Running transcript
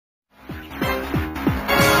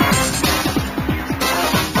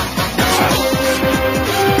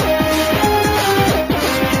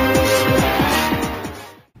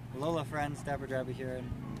guys, DapperDraby here, and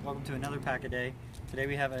welcome to another pack a day. Today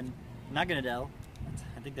we have a Naganadel,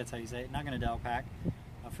 I think that's how you say it, Naganadel pack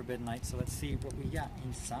of Forbidden Light. So let's see what we got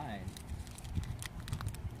inside.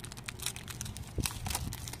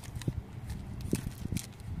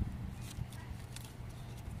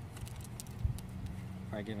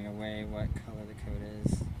 Probably giving away what color the code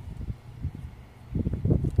is.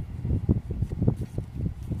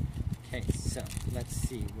 Okay, so let's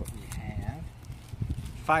see what we have.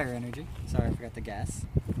 Fire energy. Sorry, I forgot the gas.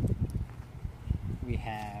 We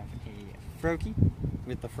have a Froakie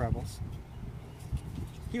with the Frubbles.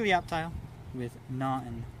 Helioptile with Gnaw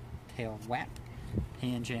and Tail Whap.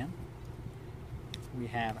 Panjam. We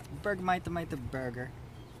have Bergmite the Burger.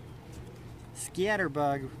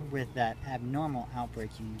 Scatterbug with that abnormal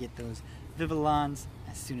outbreak. You can get those Vivillons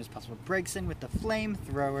as soon as possible. Breaks in with the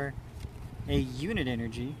Flamethrower. A Unit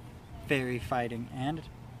Energy. Fairy Fighting and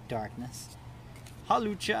Darkness.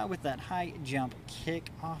 Hawlucha with that high jump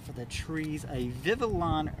kick off of the trees. A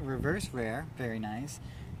Vivillon reverse rare, very nice.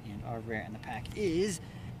 And our rare in the pack is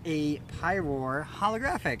a Pyroar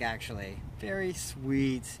holographic, actually. Very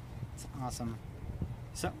sweet. It's awesome.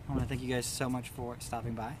 So, I want to thank you guys so much for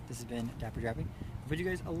stopping by. This has been DapperDraby. I bid you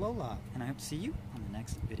guys alola, and I hope to see you on the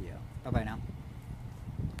next video. Bye-bye now.